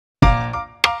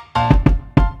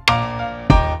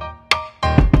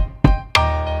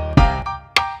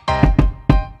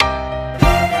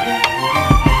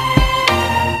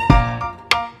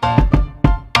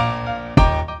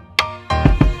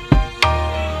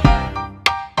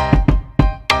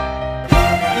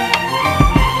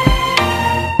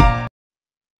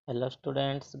Hello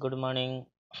students good morning.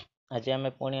 आज आम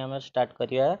पुणी आम स्टार्ट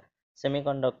करिया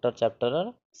सेमीकंडक्टर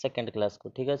चैप्टर सेकेंड क्लास को।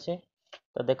 ठीक अच्छे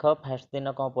तो देख फास्ट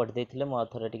दिन कौन पढ़ी देते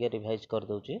मुझे थे रिवाइज कर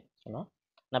दूची सुनो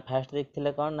ना। फास्ट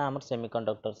देखते कौन ना आम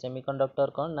सेमीकंडक्टर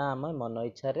कौन ना आम मन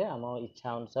इच्छा आम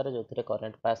इच्छा अनुसार जो थे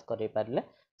करेन्ट पास कर पारे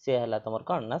सी है तुम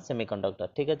कौन ना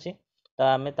सेमीकंडक्टर। ठीक अच्छे तो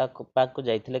आम पाक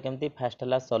जाइए केमती फास्ट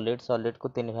है सॉलिड को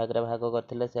तीन भाग में भाग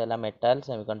करते से है मेटाल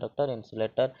सेमीकंडक्टर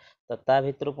इन्सुलेटर। तो ता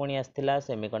भितर पुणी आसला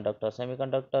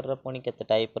सेमीकंडक्टर पुणी केते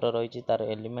टाइप रही तार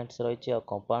एलिमेंट्स रही और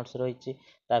कंपाउंड्स रही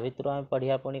ता भितर आम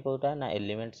पढ़िया पुणी कोटा ना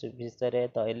एलिमेंट्स विषय।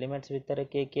 तो एलिमेंट्स भितर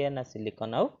किए किए ना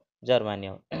सिलिकॉन आउ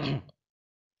जर्मानियम।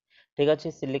 ठीक अच्छे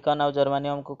सिलिकॉन आउ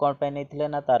जर्मानियम को कौन पे नहीं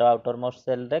ना तार आउटर मोस्ट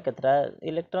सेल रे केतरा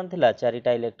इलेक्ट्रॉन थिला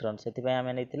चारिटा इलेक्ट्रॉन से आम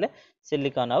नहीं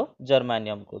सिलिकॉन आउ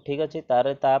जर्मानियम को। ठीक अच्छे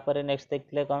तार तापर नेक्स्ट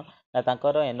देखते कौन ना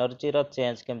तांकर एनर्जी रो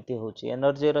चेंज केमती होची।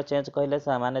 एनर्जी रो चेंज कहले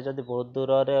सामान्य जदि बहुत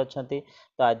दूर रे अछंती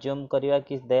तो आज्यूम करिया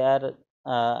कि दे आर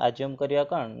आज्यूम करिया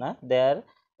कौन ना they R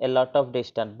a lot of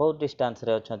distance बहुत डिस्टेंस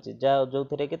रे अछंती जो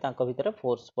थे कि तांको भितर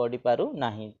फोर्स पड़ी पारु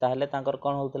नाही ताहले तांकर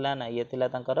कौन होतला ना ये थिला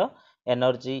तांकर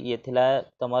एनर्जी ये थिला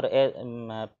तमर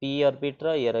पी ऑर्बिट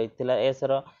रो ये रहितला एस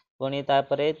रो पुणी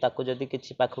तापरे ताकू जदि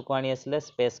किछि पाखु आनी आसले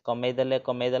स्पेस कमेई देला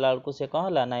बेलकू से कौन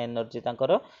होला ना एनर्जी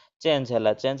तांकर चेंज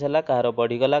होला कहार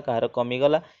बढ़ी गला कहार कमी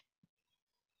गला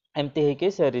एमती है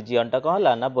कि से रिजियन टा कौन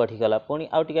होला ना बढ़ीगला। पुणी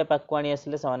आउ टिके पाखु आनी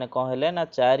आसले से कौन हेले ना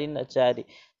चारि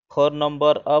 4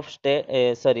 number of state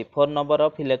sorry 4 number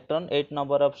of electron 8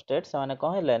 number of state से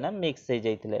कौन हेले ना मिक्स हो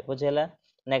जाइए बुझेला।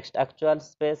 नेक्स्ट एक्चुअल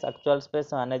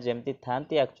स्पेस माने जेमती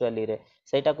थांती एक्चुअली रे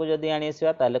सेटा को जदी आनी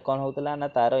आसीबा ताले कौन होतला ना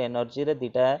तार एनर्जी रे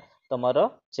दिटा तुमर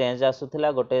चेंज आसुला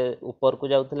गोटे ऊपर को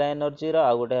जाउथला एनर्जी रो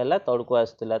आ गोटे हला तळ को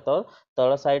आसुला। तो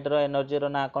तळ साइड रो एनर्जी रो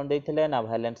ना कोन देथिले ना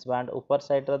वैलेंस बैंड ऊपर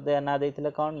साइड रो दे ना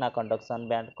देथिले कौन ना कंडक्शन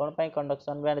बैंड। कोन पई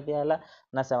कंडक्शन बैंड दिया हला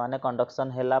ना से माने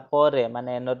कंडक्शन हैला परे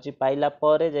माने एनर्जी पाइला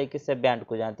परे जाई कि से बैंड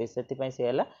को जानती सेति पई से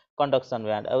हला कंडक्शन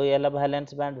बैंड आ ये हला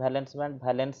वैलेंस बैंड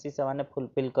वैलेंसी से माने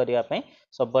फुलफिल करिया पई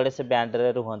सब बड़े से बैंड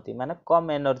रे रुहंती माने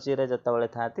कम एनर्जी रे जतबेले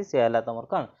थाती से हला तमर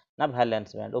कोन ना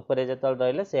वैलेंस बैंड ऊपर जतल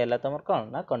रहले से हला तमर कोन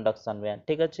ना कंडक्शन बैंड।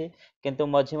 ठीक अछि किंतु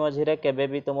मझी मझी रे केबे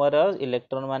भी तुमर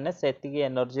इलेक्ट्रॉन माने सेति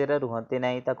एनर्जी रे रुहंती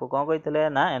नै ताको कोन कहितले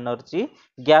ना एनर्जी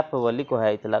गैप बोली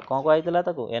कहैतला कोन कहैतला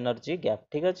ताको एनर्जी गैप।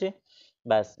 ठीक अछि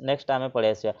बस नेक्स्ट आमे पढ़े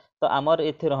आसिया तो आमर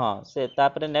इथिर हाँ से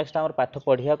तापर नेक्स्ट आमर पाठ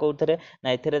पढ़िया कोउथरे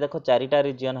ना इथिरे देखो चारिटा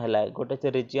रीजन हैला गोटे से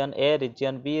रीजन ए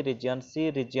रीजन बी रीजन सी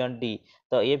रीजन डी।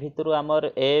 तो ये भितरु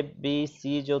आमर ए बी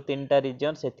सी जो तीनटा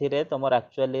रीजन सेथिरे तुमर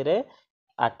एक्चुअली रे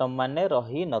आटम माने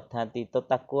रही न थांती तो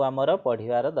ताकू आमर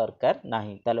पढ़िवार दरकार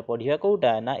नाही ताले पढ़िया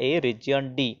कोउटा ना ए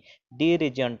रीजन डी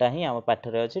रीजन टा ही आम पाठ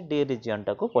रे अछि डी रीजन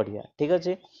टा को पढ़िया। ठीक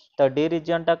अछि तो डी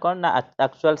रीजन टा कोन ना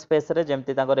एक्चुअल स्पेस रे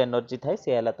जेमती ताकर एनर्जी थाई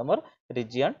से हला तमर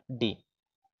रीजन डी।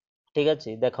 ठीक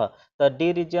अच्छे देख तो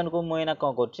डी रीजन को मुझे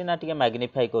कौन करुच्ची ना टी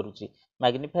मैग्निफाई करुच्ची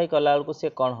मैग्निफाई कला बेलू सी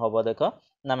कौन हम देख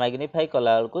ना मैग्निफाई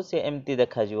कला बेलू सी एमती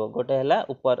देखा गोटे है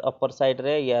ऊपर अपर साइड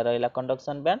रे या रहा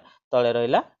कंडक्शन बैंड तले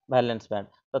रहा वैलेंस बैंड।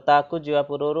 तो ताकू जीवा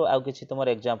पूर्व आउ कि तुम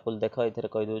एग्जांपल देख ये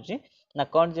कहीदे ना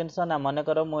कौन जिनस ना मन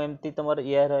कर मुझे तुम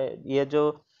ये जो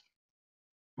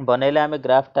बनैले आमे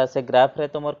ग्राफटा से ग्राफ रे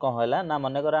तुमर कौन होला ना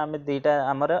मन कर आमे दीटा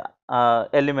आमर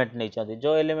एलिमेंट नहीं चाहती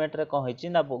जो एलिमेंट रे कौन होइची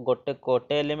ना गोटे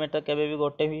गोटे एलिमेंट केबे भी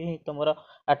गोटे भी तुमर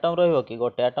आटम रहिबो कि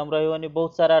गोटे आटम रहिबोनी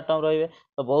बहुत सारा आटम रहिबे।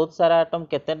 तो बहुत सारा आटम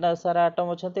केते सारा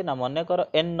आटम अछंती ना मन कर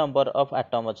n number of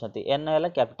atom अछंती n हैला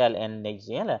कैपिटल n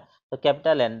नेछि हैला तो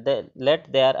capital n late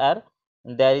there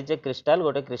is a crystal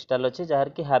गोटे क्रिस्टल अच्छी जार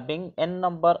कि having n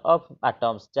number of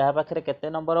atoms जहाँ पाखे केते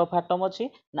नंबर ऑफ आटम अच्छी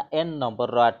ना n नंबर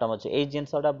रो आटम अच्छी ये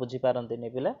जिनसटा बुझी पारंती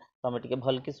पिला तुम टिके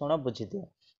भल कि शुण बुझी दियो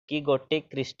कि गोटे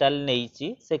क्रिस्टल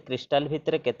नहीं से क्रिस्टल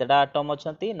भितर केतेटा आटम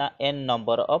अछंती ना n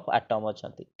नंबर ऑफ आटम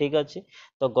अछंती। ठीक अच्छे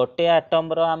तो गोटे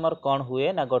आटम रो आमर कौन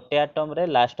हुए ना गोटे आटम रे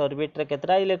लास्ट ऑर्बिट रे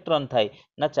केतेटा इलेक्ट्रॉन थाई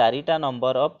ना चारिटा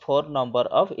number of 4 number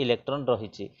of electron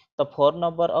रही। तो 4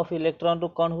 नंबर ऑफ इलेक्ट्रॉन रु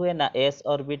कौन हुए ना s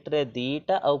ऑर्बिट रे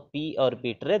दीटा और p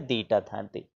ऑर्बिट रे दीटा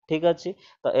थांती। ठीक अच्छे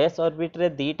तो s ऑर्बिट रे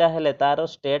दीटा हेले तारो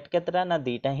स्टेट केतेटा ना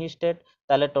दीटा ही स्टेट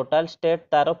ताले टोटल स्टेट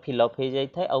तारो फिल अप हो जाई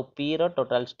थाए और p रो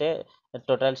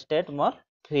टोटल स्टेट मोर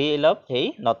फिल अप हे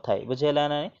न थाए बुझेला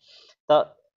ना। तो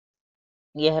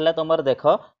ये हला तुमर देख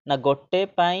ना गोटे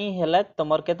पाई हला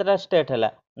तुमर केतेटा स्टेट हला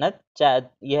ना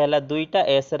ये हला दुईटा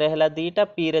एस रे हला दुईटा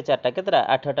पी रे चारटा केतेटा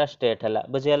आठटा स्टेट हला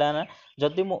बुझेला ना।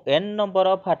 जदि मु n नंबर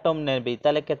ऑफ आटम नेबी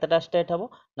ताले केतेटा स्टेट हबो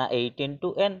ना 8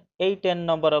 into n 8 n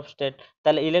number of state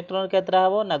ताले इलेक्ट्रॉन केतेटा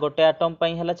हबो ना गोटे आटम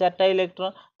पाई हला चारटा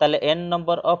इलेक्ट्रॉन ताले n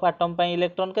number of atom pi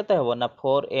electron केते हबो ना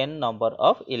 4n नंबर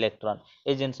ऑफ इलेक्ट्रॉन।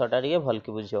 ए जिनसटा टिके भल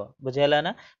कि बुझियो बुझेला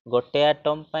ना गोटे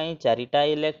आटम पाई चारिटा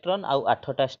इलेक्ट्रॉन आउ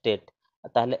आठटा स्टेट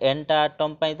ताहले n टा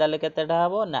आटम पई ताले केतेटा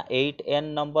हबो ना 8n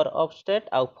नंबर ऑफ स्टेट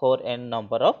आउ 4n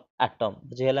नंबर ऑफ आटम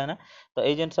बुझिला ना। तो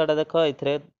एई जिनसटा देखो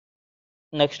इथरे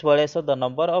नेक्स्ट पळे so the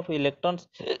number of electrons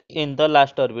in the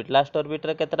last orbit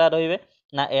रे केतरा रहिबे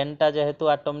ना n टा जेहेतु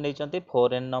atom नेचंती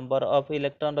 4n number of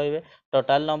electron रहिबे।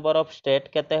 टोटल नंबर ऑफ स्टेट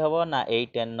केते हबो ना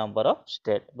 8n number of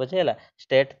state बुझिला।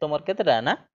 State तुमर केतेटा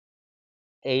ना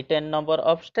 8n नंबर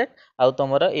ऑफ स्टेट आउ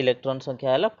तुमर इलेक्ट्रॉन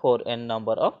संख्या हला 4n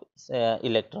नंबर ऑफ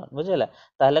इलेक्ट्रॉन बुझिला।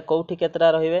 ताहले कोठी केतरा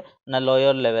रहिबे ना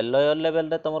लोअर लेवल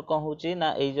रे तुमर कोन होची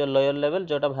ना एई जो लोअर लेवल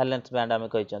जोटा वैलेंस बैंड आमे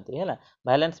कहिचंती हैला।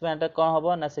 वैलेंस बैंड रे कोन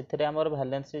हबो ना सिथरे हमर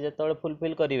वैलेंस जेतोळे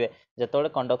फुलफिल करिवे जेतोळे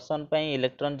कंडक्शन पई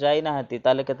इलेक्ट्रॉन जाई नाहंती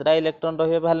ताले केतरा इलेक्ट्रॉन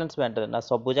रहिबे वैलेंस बैंड रे ना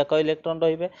सबु जाक इलेक्ट्रॉन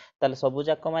रहिबे। ताले सबु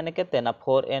जाक माने केते ना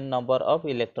 4n नंबर ऑफ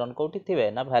इलेक्ट्रॉन कोठी थिबे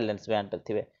ना वैलेंस बैंड रे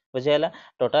थिबे बुझिला।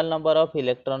 टोटल नंबर ऑफ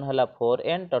इलेक्ट्रॉन हला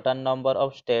 4n total number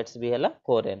of states भी हला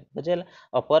 4n बुझिला।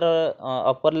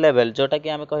 अपर लेवल जोटा कि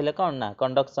आमे कहले कोन ना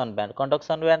कंडक्शन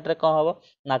बैंड रे कोन हबो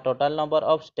ना टोटल नंबर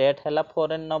ऑफ स्टेट हला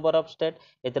 4n नंबर ऑफ स्टेट।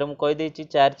 एतरे मु कहि देछि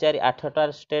 4 4 8 टा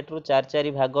स्टेट रु 4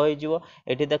 4 भाग होई जिवो।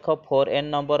 एठी देखो 4n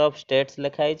नंबर ऑफ स्टेट्स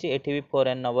लिखा हिची एठी भी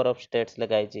 4n नंबर ऑफ स्टेट्स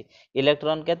लिखा हिची।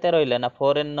 इलेक्ट्रॉन केते रहिले ना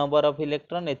 4n नंबर ऑफ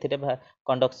इलेक्ट्रॉन एथिरे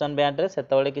कंडक्शन बैंड रे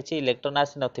सेतबळे किछि इलेक्ट्रॉन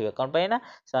आसी नथिबे कोन पई ना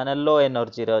साने लो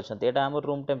एनर्जी रे अछंती। एटा हमर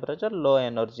रूम टेम्परेचर लो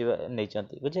एनर्जी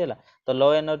नेचंती बुझिला। तो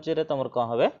लो एनर्जी रे तमर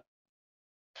कोन हबे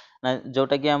ना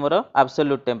जोटा कि हमर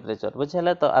एब्सोल्यूट टेम्परेचर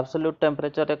बुझिला। तो एब्सोल्यूट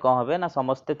टेम्परेचर रे कोन हबे ना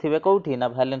समस्ते थिबे कोठी ना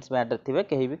वैलेंस बैंड रे थिबे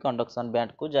केही भी कंडक्शन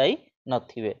बैंड को जाई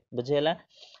नथिबे बुझिला।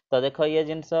 तो देखो ये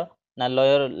जिंस ना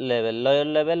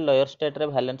लोअर स्टेट रे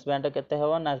वैलेंस बैंड केते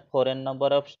हबो ना 4n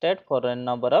number of state 4n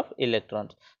number of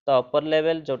electrons. तो अपर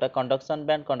लेवल जोटा कंडक्शन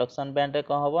बैंड रे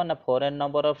कोन हबो ना 4n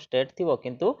नंबर ऑफ स्टेट थिबो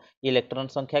किंतु इलेक्ट्रॉन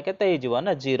संख्या केते हे जिवो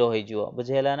ना 0 हे जिवो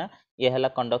बुझिला ना। ये हला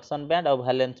कंडक्शन बैंड और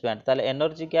वैलेंस बैंड। ताले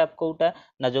एनर्जी गैप कोउटा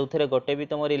ना जोथरे गोटे भी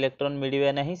तुमर इलेक्ट्रॉन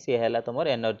मिलिबे नहीं से हला तुमर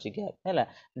एनर्जी गैप हैला।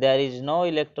 There is no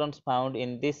electrons found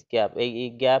in this gap. A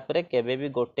gap रे केबे भी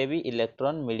गोटे भी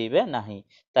इलेक्ट्रॉन मिलिबे नहीं।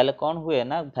 ताले कोन हुए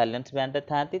ना वैलेंस बैंड रे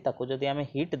थांती ताकू जदी हमें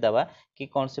हीट दबा कि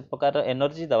कोन से प्रकार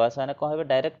एनर्जी दबा साने कोन हेबे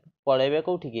डायरेक्ट पळेबे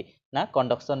कोठी की ना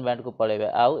कंडक्शन बैंड को पळेबे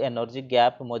आउ एनर्जी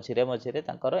गैप मझिरे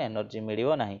तांकर एनर्जी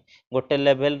मिलिबो नहीं। गोटे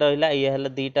लेवल रहिला ये हला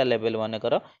दीटा लेवल माने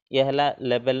करो ये हला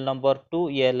लेवल नंबर 2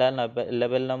 ये हला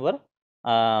लेवल नंबर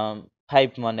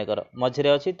 5 माने करो मझिरे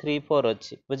अछि 3 4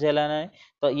 अछि बुझेला नै।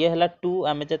 तो ये हला 2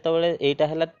 आमे जेतबेले एटा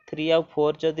हला 3 आउ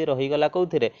 4 जदी रहि गला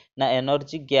कोउथिरे ना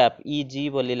एनर्जी गैप ईजी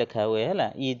बोली लिखा हुए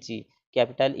हला ईजी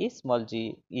कैपिटल ई स्मॉल जी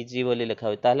ईजी बोली लिखा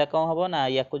हुए। ताहले कोन हबो ना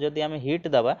याकू जदी आमे हीट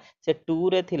दबा से 2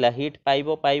 रे थिला हीट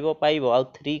पाइबो आउ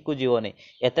 3 को जीवो नै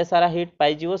एते सारा हीट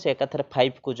पाइ जीवो से एकाथरे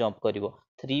 5 को जंप करिवो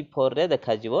 3 4 रे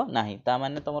देखा जीवो नाही। ता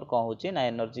माने तमर कोन होची ना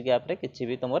एनर्जी गैप रे किछि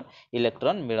भी तमर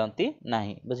इलेक्ट्रॉन मिलंती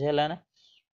नाही बुझेला ना।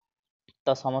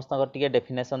 तो समस्त टिके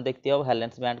डेफिनेशन देखती हो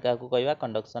वैलेंस बैंड क्या कहवा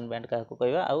कंडक्शन बैंड क्या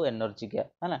कहवा आउ एनर्जी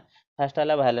गैप है ना। फास्ट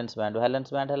है वैलेंस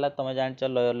बैंड है तुम जान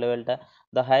lower लेवलटा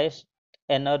the highest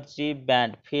energy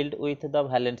band filled with the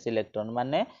valence electron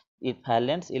माने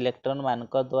वैलेंस इलेक्ट्रॉन मान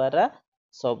द्वारा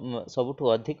सबुठु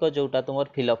अधिक जोटा तुम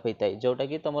फिलअप होता है जोटा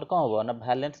कि तुम कौन हम ना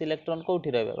वैलेंस इलेक्ट्रॉन कौटी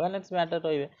रही वैलेंस बैंड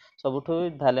रे सबुठु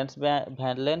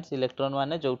वैलेंस इलेक्ट्रॉन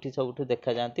माने जोठी सबुठु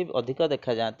देखा जाती अधिक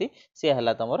देखा जाती सी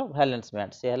है तुम वैलेंस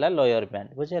बैंड सी है लोअर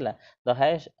बैंड बुझेला।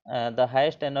 The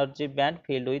highest energy band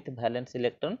filled with valence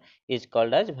electron is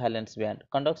called as valence band.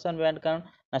 Conduction band कारण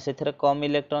ना से कम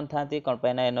इलेक्ट्रॉन था कौन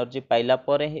पाई ना एनर्जी पाइला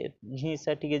पर ही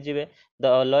से जीवे। The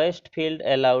lowest field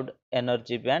allowed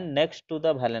energy band next to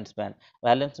the valence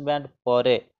band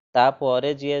परे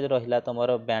तापरे जी रहा तुम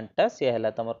बैंडटा सी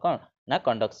है तुम कौन ना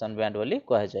कंडक्शन बैंड बोली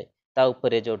कह जाए ता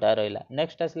उपरे जोटा रहा।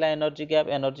 नेक्स्ट आसला एनर्जी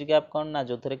गैप कौन ना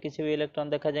जो थे किसी भी इलेक्ट्रॉन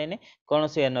देखा जाए कौन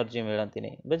सी एनर्जी मिलती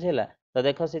नहीं बुझेला। तो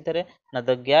देख से ना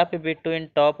the gap between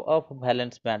top of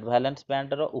valence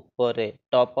band रो ऊपर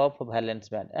top of valence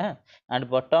band and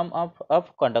bottom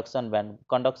of conduction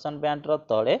band रो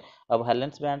तले और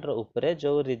वैलेंस बैंड रो ऊपर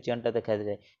जो रीजन टा देखा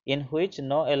जाए in which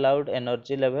no allowed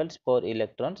energy levels for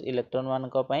electron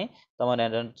मानक पई तमर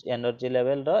एनर्जी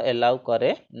लेवल रो अलाउ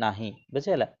करे नाही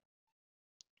बुझेला।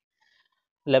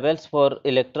 Levels for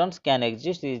electrons can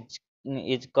exist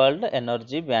is called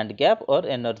energy band gap और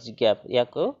energy gap या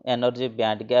को energy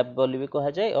band gap बोली भी कहा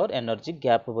जाए और energy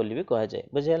gap बोली भी कहा जाए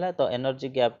बुझेला। तो energy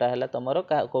gap टा हला तमरो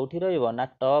कोठी रहइबो ना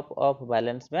टॉप ऑफ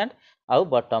वैलेंस बैंड आउ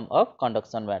बॉटम ऑफ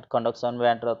कंडक्शन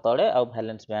बैंड रो तळे आउ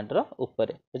वैलेंस बैंड रो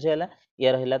ऊपर बुझेला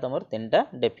ये रहिला तमर तीनटा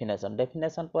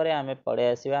डेफिनेशन पर आमे पढे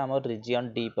आसीबा हमर रीजन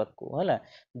डी पक्कू हला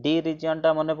डी रीजन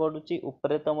टा मने पडुची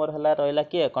ऊपर तमर हला रहिला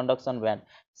कि कंडक्शन बैंड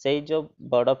से जो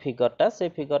बड़ फिगरटा से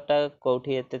फिगरटा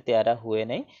कोठी एते तयारा हुए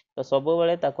नहीं तो सब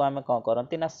बेले ताको आमे कोन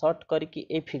करंती ना शॉर्ट करके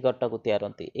ए फिगरटा को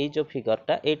तयारंती ए जो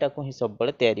फिगरटा एटा को ही सब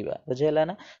बेले तयारीबा बुझेला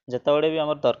ना जतबेले भी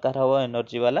हमर दरकार हबो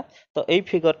एनर्जी वाला तो ए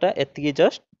फिगरटा एतिकी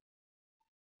जस्ट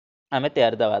आमे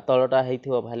तैयार दवा तलटा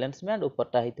हेइथिबो वैलेंस बैंड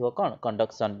ऊपरटा हेइथिबो कोन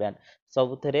कंडक्शन बैंड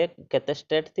सबुथरे केते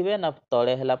स्टेट थिबे ना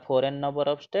तळे हला 4n नंबर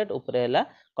ऑफ स्टेट ऊपरे हला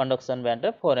कंडक्शन बैंड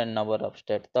रे 4n नंबर ऑफ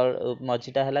स्टेट तो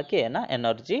मझिटा हला के ना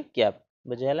एनर्जी गैप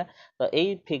बुझेला तो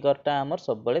एई फिगरटा हमर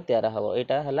सब बेले तैयार हबो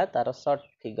एटा हला तार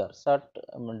शॉर्ट फिगर शॉर्ट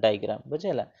डायग्राम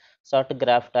बुझेला शॉर्ट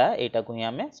ग्राफटा एटा को ही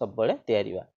आमे सब बेले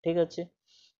तैयारीबा ठीक अछि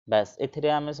बस एथिरे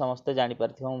आमे समस्त जानि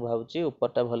पारथिबो मु भाबुची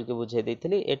ऊपरटा भल के बुझे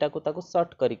देइथिली एटा को ताको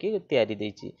शॉर्ट करके तैयारी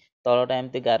देइची तळटा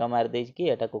एमती गारो मार देइची कि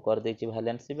एटा को कर देइची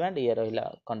वैलेंसी बैंड ये रहिला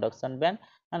कंडक्शन बैंड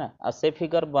है ना आ से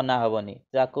फिगर बना हबनी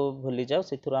जाको भूली जाओ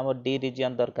सिथुर हमर डी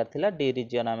रीजन दरकार थिला डी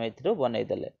रीजन आमे एथिरो बनै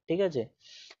देले ठीक अछि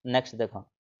नेक्स्ट देखो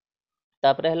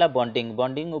तापरे हला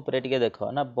बॉन्डिंग ऊपर टिके देखो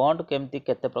ना बॉन्ड केमती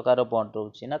केते प्रकार बॉन्ड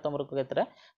रहउची ना तमरो केतरा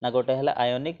ना गोटे हला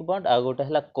आयोनिक बॉन्ड आ गोटे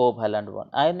हला कोवैलेंट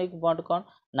बॉन्ड आयोनिक बॉन्ड कोन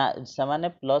ना समाने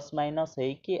प्लस माइनस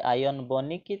हेई कि आयन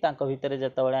बनी कि तांको भितरे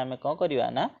जतबेले आमे कोन करिवा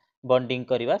ना बॉन्डिंग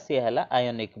करिवा से हला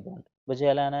आयोनिक बॉन्ड बुझे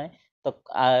हला ना तो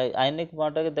आयोनिक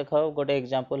बॉन्ड के देखो गोटे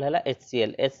एग्जांपल हला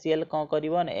HCl कोन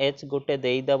करिवो ना H गोटे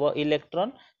देई दबो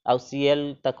इलेक्ट्रॉन आ Cl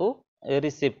ताको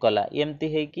रिसीव कला एमती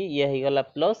हे कि ये हे गला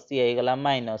प्लस ये हे गला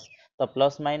माइनस तो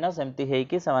प्लस माइनस एमती हे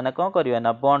कि से कौन करेंगे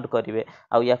ना बॉन्ड करेंगे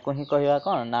आउ या ही कहवा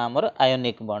कौन ना आमर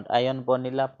आयोनिक बॉन्ड आयन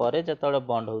बनला जो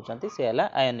बॉन्ड होती सी है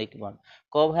आयोनिक बॉन्ड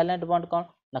कोवैलेंट बॉन्ड कौन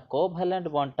ना कोवैलेंट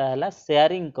बॉन्डटा है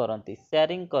शेयरिंग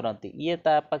करती ये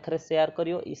ता पाखरे शेयर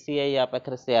करियो सी या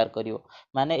पाखरे शेयर करियो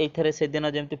माने एथरे से दिन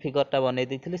जेमति फिगरटा बनै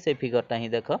दैथिली से फिगरटा ही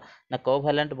देखो ना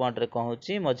कोवैलेंट बॉन्ड रे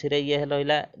कहूची मझिरे ये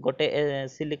रहिला गोटे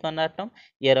सिलिकॉन एटम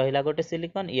ये रहिला गोटे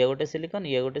सिलिकॉन ये गोटे सिलिकॉन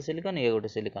ये गोटे सिलिकॉन ये गोटे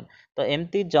सिलिकॉन तो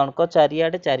एमती जनक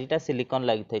चारियाडे चारिटा सिलिकॉन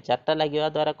लागि थाए चारटा लागिवा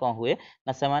द्वारा कौन हुए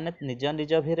ना से माने निज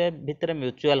निज भितर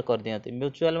म्यूचुअल कर दियंती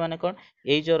म्यूचुअल माने कौन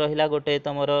एई जो रहिला गोटे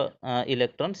तमरो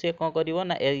इलेक्ट्रॉन से कौन करिवो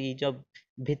ना एई जो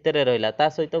भितरे रहिला ता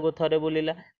सहित गो थरे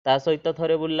बुलिला ता सहित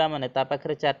थरे बुलिला माने ता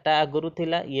पाखरे चारटा आगुरु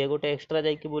थिला ये गोटे एक्स्ट्रा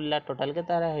जाई कि बुलिला टोटल के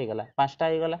तारा हे गला पांचटा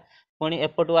हे गला पुणी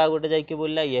एपटू आ गोटे जाई कि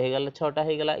बुलिला ये हे गला छटा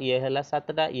हे गला ये हैला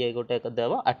सातटा ये गोटे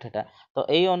देबो आठटा तो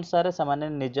एई अनुसार सामान्य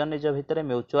निज निज भितर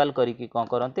म्यूचुअल करिकी कोन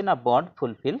करंती ना बॉन्ड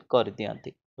फुलफिल कर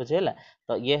दियंती बुझेला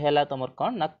तो ये हैला तमर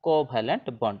कोन ना कोवैलेंट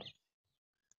बॉन्ड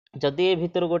जदि ए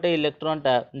भितर गोटे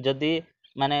इलेक्ट्रॉनटा जदि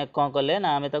माने कौन कले ना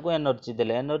आमे ताको एनर्जी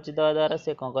देले एनर्जी देवा द्वारा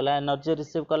से कौन कला एनर्जी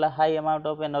रिसीव कला हाई अमाउंट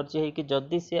ऑफ एनर्जी है कि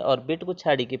जदि से ऑर्बिट को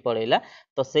छाड़ी की पड़ेला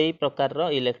तो सही प्रकार रो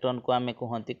इलेक्ट्रॉन को आमे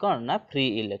कहंती कोन ना free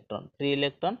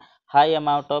electron high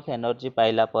amount of energy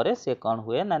पाइला परे से कौन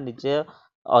हुए ना निजे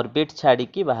ऑर्बिट छाड़ी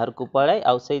की बाहर को पड़े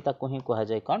आउ सही ताको ही कहा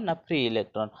जाय कोन ना फ्री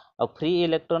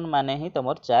इलेक्ट्रॉन माने ही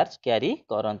तमर चार्ज कैरी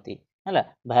करंती हला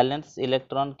वैलेंस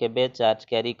इलेक्ट्रॉन केबे चार्ज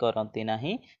कैरी करंती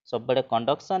नाही सब बड़े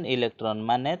कंडक्शन इलेक्ट्रॉन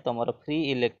माने तमर फ्री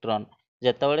इलेक्ट्रॉन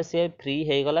जेतबेले से फ्री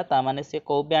हे गला ता माने से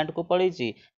को बैंड को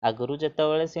पड़ीची आगरु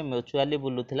जेतबेले से म्यूचुअली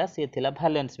बुलुथिला से थिला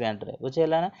वैलेंस बैंड रे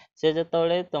बुझेला ना से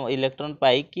जेतबेले तम इलेक्ट्रॉन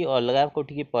पाई की अलगा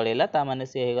कोठी की पड़ेला ता माने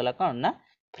से हे गला कोन ना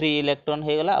फ्री इलेक्ट्रॉन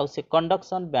हे गला आ से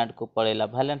कंडक्शन बैंड को पड़ेला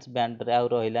वैलेंस बैंड रे आ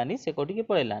रहिलानी से कोठी की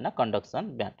पड़ेला ना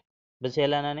कंडक्शन बैंड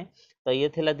बुझेला ना तो ये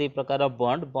थिला दी प्रकार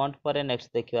बॉन्ड पर नेक्स्ट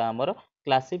देखिवा हमर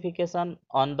classification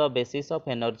on the basis of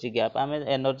energy gap आमे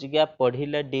एनर्जी गैप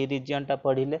पढ़िले डी रीजन टा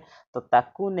पढ़िले तो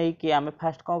ताकू नै कि आमे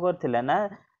फास्ट कोन करथिले ना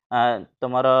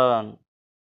तमरो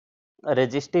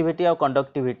रेजिस्टिविटी और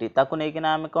कंडक्टिविटी ताकू नै कि ना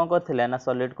आमे कोन करथिले ना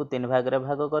सॉलिड को तीन भाग रे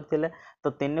भाग करथिले तो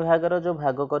तीन भाग रो जो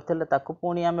भाग करथिले ताकू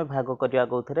पुणी आमे भाग करिया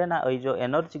गउथरे ना ओइ जो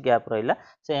एनर्जी गैप रहिला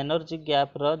से एनर्जी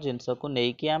गैप रो जिंस को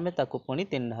नै कि आमे ताकू पुणी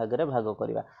तीन भाग रे भाग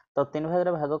करिवा तो तीन भाग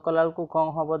रे भाग कला को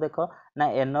कोन हबो देखो ना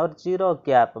एनर्जी रो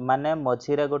गैप माने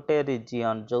मझिरे गोटे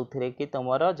रीजन जोथरे कि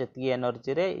तमरो जति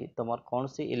एनर्जी रे तमर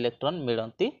कोनसी इलेक्ट्रॉन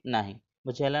मिलंती नाही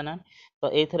बुझेला ना तो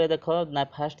एथरे देखो ना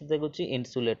फास्ट देखुची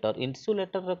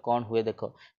इन्सुलेटर रे कोन हुए देखो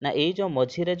ना ए जो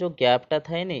मझिरे जो गैपटा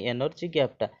थाए नि एनर्जी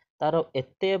गैपटा तारो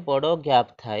एते बड़ो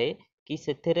गैप थाए कि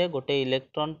सेथरे गोटे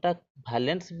इलेक्ट्रॉनटा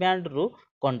वैलेंस बैंड रु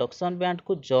कंडक्शन बैंड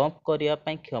को जंप करिया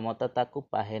पई क्षमता ताकू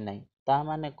पाहे नाही ता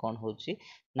माने कोन होची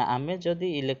ना आमे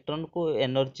जदी इलेक्ट्रॉन को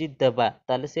एनर्जी देबा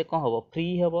ताले से कोन हबो फ्री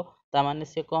हबो ता माने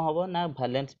से कोन हबो ना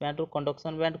वैलेंस बैंड रु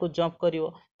कंडक्शन बैंड को जंप करिवो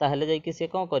ताहले जाई कि से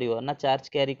कोन करिवो ना चार्ज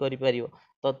कैरी करि परिवो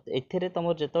तो एथिरे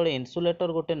तमर जेतले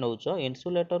इन्सुलेटर गोटे नउचो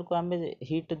इन्सुलेटर को आमे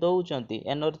हीट दउचंती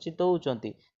एनर्जी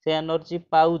दउचंती से एनर्जी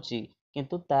पाउची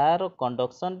किंतु तार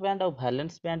कंडक्शन बैंड और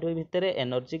वैलेंस बैंड भितर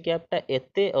एनर्जी गैपटा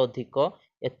एते अधिक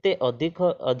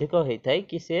होता है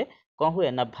कि से कौन हुए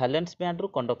ना वैलेंस बैंड रु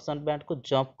कंडक्शन बैंड को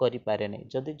जंप करि पारे नहीं।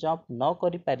 जदि जंप न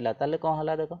करि पारिला ताले कौन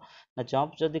हला देखो ना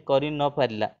जंप जदि करि न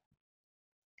पारिला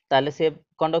ताले से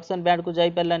कंडक्शन बैंड को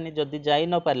जाई पारलानी। जदि जाई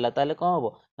न पारिला ताले कौन हबो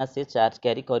ना से चार्ज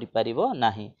कैरी करि पारिबो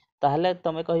नाही। ताहले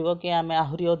तमे कहिबो कि आमे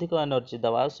आहुरी अधिक एनर्जी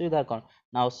दवा असुविधा कोन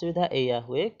ना असुविधा एया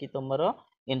हुए कि तुमरो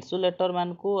इन्सुलेटर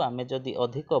मान को आमे जदि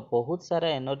अधिक बहुत सारा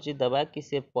एनर्जी दवा कि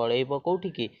से पळेइबो कोठी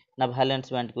की ना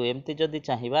वैलेंस बैंड को। एमती जदि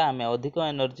चाहिबा आमे अधिक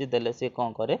एनर्जी देले से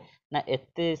कोन करे ना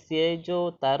एते से जो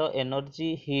तार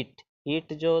एनर्जी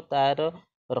हीट जो तार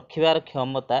रखिबार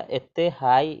क्षमता एते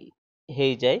हाई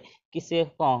हेई जाए कि से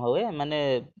कौन हुए माने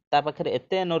ता पाखरे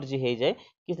एते एनर्जी हो जाए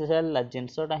कि से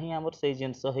जिनसटा ही आमर से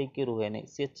जिनस होइकी रुहे नहीं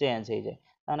सी चेंज हो जाए।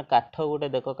 ताने काठ गोटे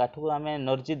देख काठ को आम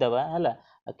एनर्जी देवा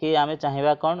है कि आम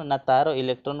चाहिए कौन ना तार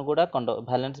इलेक्ट्रोन गुड़ा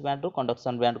वैलेंस बैंड रु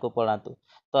कंडक्शन बैंड को पड़ातु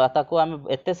तो ताको आम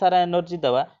एते सारा एनर्जी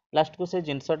देवा लास्ट को से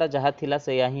जिनसटा जहाँ थिला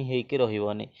से ही होइकी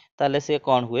रहिबोनी। ताले से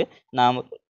कौन हुए ना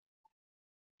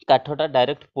काठटा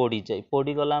डायरेक्ट पोड़ी जाए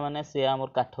पोड़ी गला माने से आमर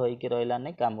काठ होइकी रहिला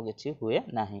नहीं काम किछि हुए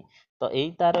नाही। तो यही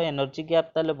तार एनर्जी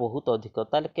गैप ताले बहुत अधिक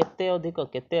ताले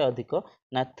केते अधिक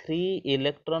ना 3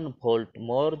 electron volt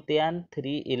more than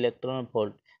 3 electron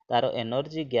volt तार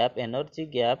energy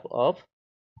gap of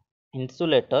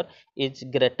insulator is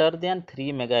greater than 3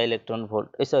 mega electron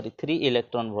volt sorry 3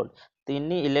 electron volt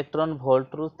 3 electron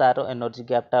volt रु तार एनर्जी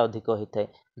गैपटा अधिक होता है।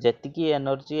 जेतिकी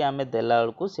एनर्जी आमे देला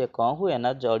बेलू से कौन हुए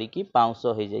ना जड़ी की पाउंस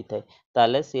हो जाए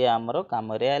ताले सी आमर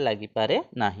काम लगी पारे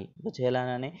नाही। बुझेला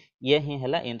ना नहीं ये ही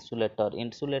है इन्सुलेटर।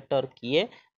 इन्सुलेटर किए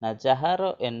ना जहार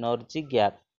एनर्जी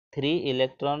गैप 3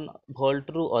 इलेक्ट्रॉन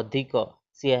वोल्ट रु अधिक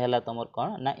सी है तुम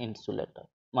कौन ना इन्सुलेटर।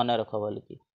 मन रख बोल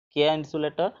कि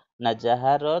इन्सुलेटर ना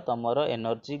जहार तमर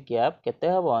एनर्जी गैप केते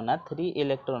हबो ना 3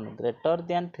 electron greater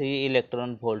than 3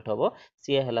 electron volt हबो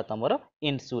सी है तुम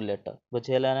इन्सुलेटर।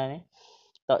 बुझेला ना नहीं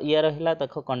तो ये रहिला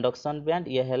देखो कंडक्शन बैंड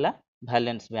ये है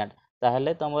वैलेंस बैंड।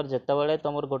 ताहले तुमर जेतेबेले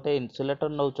तुमर गोटे इन्सुलेटर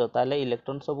नौच ताले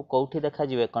इलेक्ट्रॉन सब कोठी देखा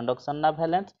जिवे कंडक्शन ना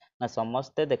वैलेंस ना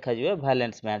समस्ते देखा जिवे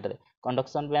वैलेंस बैंड रे।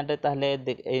 कंडक्शन बैंड रे ताहले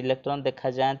इलेक्ट्रॉन देखा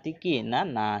जाती कि ना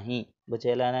नाही।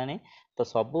 बुझेला ना नहीं तो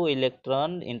सबू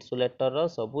इलेक्ट्रॉन इन्सुलेटर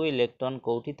सबू इलेक्ट्रॉन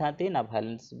कोठी थांती ना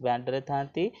वैलेंस बैंड रे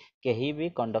थांती केही भी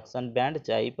कंडक्शन बैंड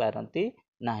जाई पारंती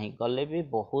नाही गले भी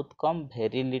बहुत कम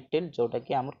भेरी लिटिल जोटा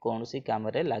कि आमर कोनोसी काम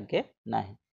रे लागे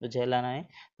नाही। बुझेला नाही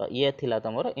तो ये थिला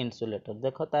तमरो इन्सुलेटर।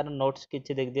 देखो तार नोट्स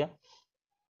किछि देख दियो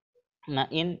ना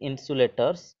इन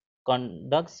insulators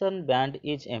conduction band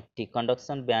is empty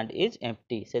conduction band is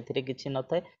empty से किछि न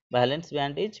थाए वैलेंस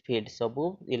बैंड इज फिल्ड सबू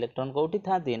इलेक्ट्रॉन कोठी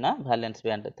थाती ना वैलेंस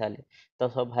बैंड थाले तो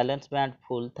सब वैलेंस बैंड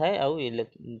फुल थाए आउ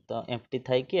तो एम्प्टी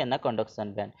थाए कि ना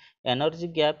conduction band. Energy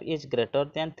gap is greater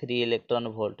than 3 electron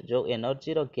volt जो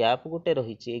एनर्जी रो गैप गुटे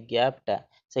रही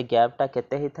गैपटा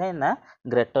केते ही थाए ना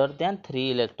greater than 3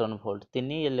 electron volt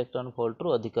 3 electron volt रु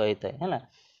अधिक ही थाए है।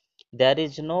 There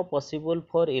is no possible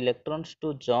for electrons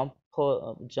to jump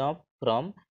from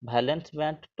valence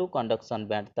band to conduction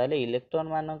band ताले इलेक्ट्रॉन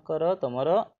मानकर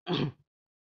तमरो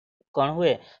कौन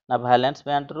हुए ना वैलेंस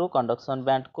बैंड रु कंडक्शन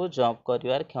बैंड को जंप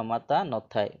करिवार क्षमता न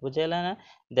थाए। बुझेला ना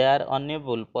दे आर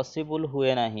अनएबल पॉसिबल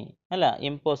हुए नहीं हैला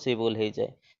इम्पॉसिबल हो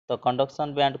जाए तो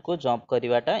कंडक्शन बैंड को जंप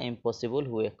करिवाटा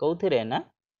इम्पॉसिबल हुए कौथिरे ना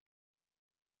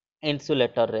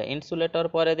इन्सुलेटर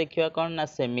पर देखिए कौन ना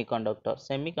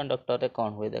सेमीकंडक्टर रे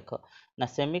कौन हुए देख ना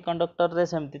सेमीकंडक्टर रे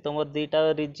सेमती तुम दुईटा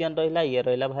रिजन रहा ये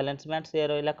रहा वैलेंस बैंड से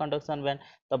रहा कंडक्शन बैंड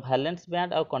तो वैलेंस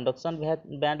बैंड और कंडक्शन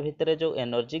बैंड भितर जो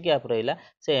एनर्जी गैप रहा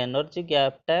से एनर्जी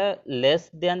गैपटा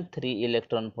लेस देन 3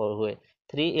 इलेक्ट्रॉन हुए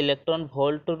 3 इलेक्ट्रॉन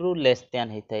वोल्ट रु लेस देन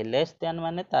होता है लेस देन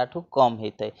माने ताठू कम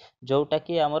होता है जोटा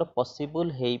कि आमर पॉसिबल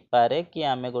हो पारे कि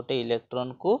आमे गोटे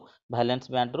इलेक्ट्रॉन को वैलेंस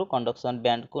बैंड रु कंडक्शन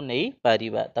बैंड को नहीं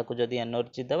पारिबा ताको जदि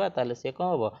एनर्जी देबा ताले से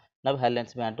कौन हबो ना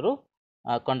वैलेंस बैंड रु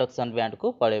कंडक्शन बैंड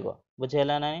को पळेबो।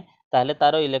 बुझेला ना ताले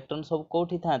तारो इलेक्ट्रॉन सब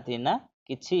कोठी थांती ना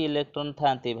किछि इलेक्ट्रॉन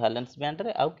थांती वैलेंस बैंड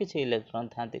रे आउ किछि इलेक्ट्रॉन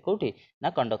थांती कोठी ना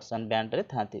कंडक्शन बैंड रे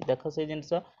थांती। देखो से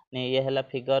जिंस ने ये हला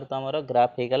फिगर तमरो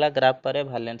ग्राफ हे गला ग्राफ पर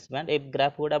वैलेंस बैंड ए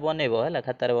ग्राफ गुडा बनेबो हला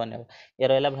खातार बनेबो ये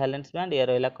रहला वैलेंस बैंड ये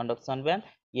रहला कंडक्शन बैंड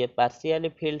ये पार्शियली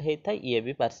फील्ड हेथाय ये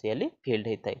भी पार्शियली फील्ड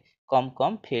हेथाय कम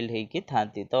कम फील्ड हेकी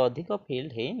थांती तो अधिक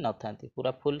फील्ड हे न थांती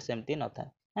पूरा फुल सेमती न था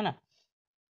है ना।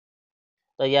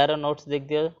 तो यार नोट्स देख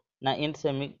दियो ना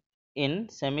इन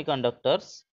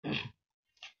semiconductors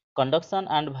conduction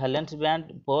and valence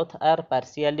band both are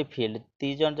partially field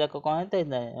दी जन जाक कौन होता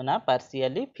है ना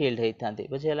पार्शियली फील्ड होता है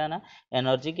बुझेगा ना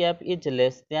energy gap is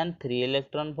less than 3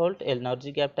 electron volt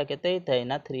energy गैपटा केते होता है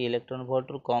ना 3 इलेक्ट्रॉन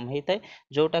वोल्ट रु कम होता है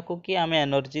जोटा को कि आम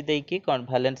एनर्जी देकी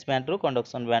वैलेंस बैंड रु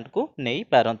कंडक्शन बैंड को नहीं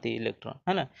पारती इलेक्ट्रॉन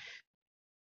है ना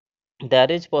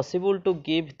there is possible to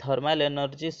give thermal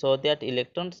energy so that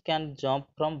electrons can jump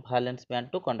from valence band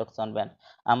to conduction band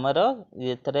आमर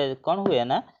एथरे कौन हुए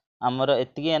ना आमर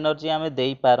एतिकी एनर्जी आमे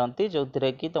देई पारंती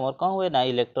जोथिरे कि तमर कौन हुए ना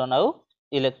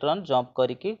इलेक्ट्रॉन जंप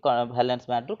करिकी वैलेंस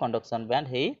बैंड रु कंडक्शन बैंड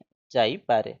हेई जाई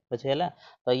पारे बुझेला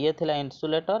तो ये थिला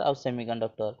इन्सुलेटर और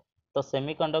सेमीकंडक्टर तो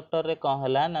सेमीकंडक्टर रे कौन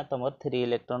हला ना तमर 3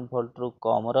 इलेक्ट्रॉन वोल्ट रु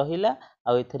कम रहिला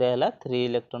आ इथिरे हला 3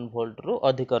 इलेक्ट्रॉन वोल्ट रु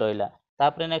अधिक रहिला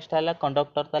तापर नेक्स्ट है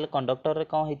कंडक्टर ताले कंडक्टर रे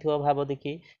कौन होइथिबो भाव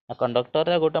देखी कंडक्टर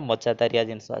रे गोटे मचातारिया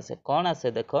जिनस आसे कौन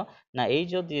आसे देख ना ये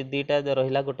जो दीटा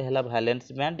रहिला गोटे है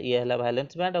वैलेंस बैंड ये है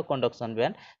वैलेंस बैंड और कंडक्शन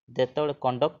बैंड जेतेबेले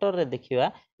कंडक्टर रे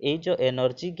देखिबा ये जो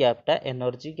एनर्जी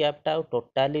गैपटा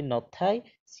टोटाली न थाई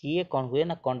सीए कौन हुए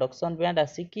ना कंडक्शन बैंड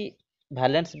आसिकी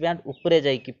वैलेंस बैंड उपरे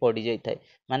जाइकी पड़ी जाइथाय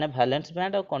माने वैलेंस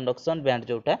बैंड और कंडक्शन बैंड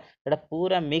जोटा एटा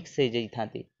पूरा मिक्स हो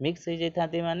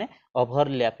जाइथांती माने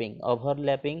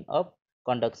ओवरलैपिंग ऑफ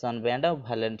कंडक्शन बैंड और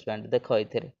वैलेंस बैंड देख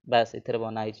इथिरे बास इथिरे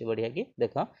बना हिची बढ़िया की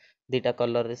देख दीटा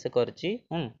कलर रे से करची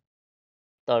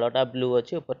तलटा ब्लू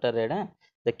अच्छी उपरटा रेड हाँ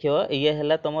देखियो ये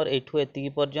है तुम एठू एतिकी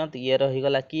पर्यंत ये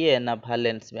रहीगला किए ना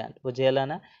वैलेंस बैंड बुझीगला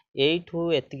ना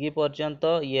एठू एतिकी पर्यंत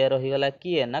ये रहीगला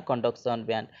किए ना कंडक्शन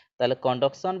बैंड ताले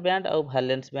कंडक्शन बैंड और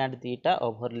वैलेंस बैंड दीटा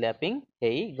ओवरलैपिंग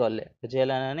हो गले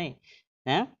बुझीगला ना नहीं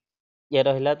हाँ ये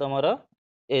रहिला तुमर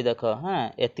ये देख हाँ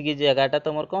एतिकी जगहटा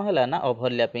तुम कौन है ना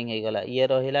ओवरलैपिंग हो गला ये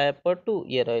रहिला एपटू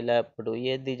ये रहिला एपटू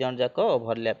ये दी जन जाक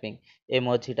ओवरलैपिंग ए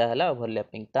मझीटा है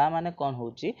ओवरलैपिंग ता माने कौन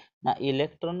होची ना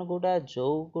इलेक्ट्रॉन गुडा जो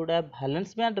गुडा वैलेंस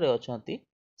बैंड रे अछंती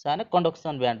साने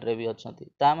कंडक्शन बैंड रे भी अछंती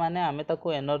ता माने आमे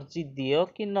ताको एनर्जी दियो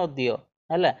कि न दियो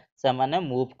हैला से माने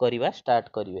मूव करवा स्टार्ट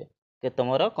करिवे के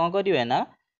तुमरो कौन करिवे ना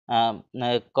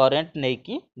करेंट नहीं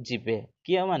कि जीवे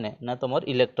किए माने ना तुमर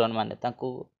इलेक्ट्रॉन माने ताको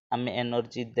आमे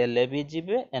एनर्जी देले भी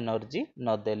जीवे एनर्जी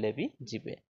न देले भी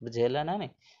जीवे बुझेला ना नहीं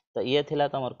तो ये थिला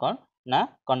तुमर कौन ना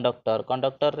कंडक्टर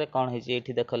कंडक्टर रे कौन है ये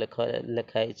देख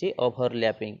लेखा है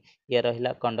ओवरलैपिंग ये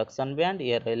रहिला कंडक्शन बैंड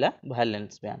ये रहिला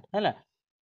वैलेंस बैंड हैला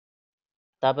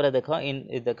तापर देख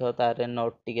तारे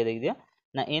नोट टिके देख दियो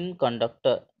ना इन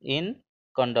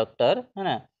कंडक्टर है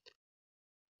ना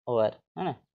ओवर है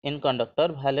ना इन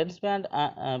conductor valence band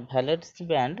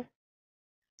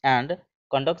and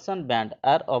conduction band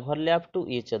are overlapped to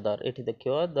each other it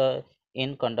देखियो the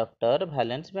in conductor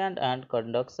valence band and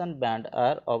conduction band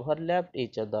are overlapped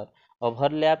each other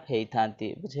overlap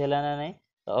हेइथांती बुझेला ना नहीं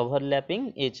overlapping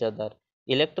each other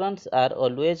electrons are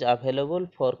always available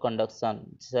for conduction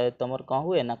से तमर कौन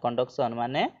हुए ना conduction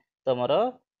माने तमर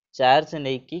चार्ज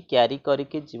नहीं कि क्यारी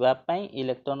करके जीवा पाई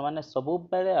इलेक्ट्रॉन माने सब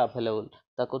बेले अवेलेबल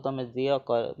ताको तमे दियो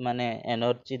माने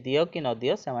एनर्जी दियो कि न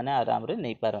दियो से माने आराम रे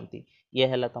नहीं पारंती ये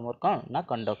है तुम कौन ना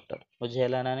कंडक्टर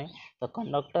बुझेगा ना नहीं तो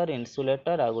कंडक्टर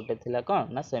इन्सुलेटर आ गोटे थिला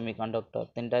कौन ना सेमीकंडक्टर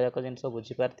तीनटा जाक जिनस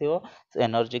बुझी पारथिबो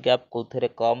एनर्जी गैप कोथरे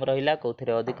कम रहिला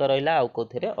कोथरे अधिक रहिला आ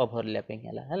कोथरे ओवरलैपिंग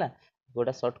हैला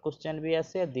गोटा शॉर्ट क्वेश्चन भी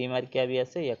आसे 2 मार्किया भी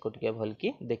आसे या टिके भल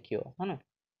की देखियो है ना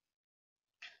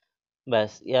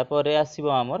बस या परे आसीबो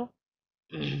हमर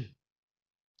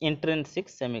इंट्रिंसिक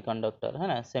सेमीकंडक्टर है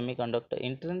ना सेमीकंडक्टर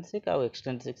इंट्रिंसिक और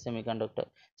एक्सट्रिंसिक सेमीकंडक्टर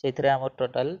से हमर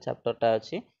टोटल चैप्टरटा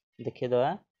अछि देखि दवा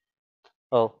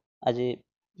हो आज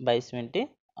 22 मिनिट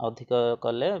अधिक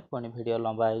कले पुणी वीडियो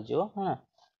लंबा हो हाँ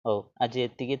हो आज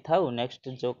एतिकी थाउ नेक्स्ट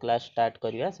जो क्लास स्टार्ट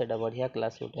करिया सेटा बढ़िया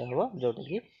क्लास गोटे हबो जोटा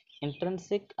कि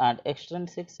इंट्रिंसिक एंड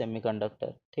एक्सट्रिंसिक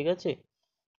सेमीकंडक्टर ठीक अछि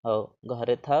हो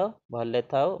घरे थाओ भले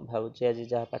थाओ भावुची आज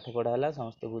जहाँ पाठ पढ़ा है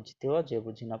समस्त बुझी जे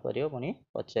बुझी न पार पुणी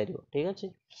पचार ठीक अच्छे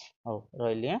हो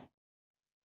रही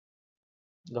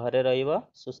घरे रहिबो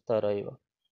सुस्थ रहिबो।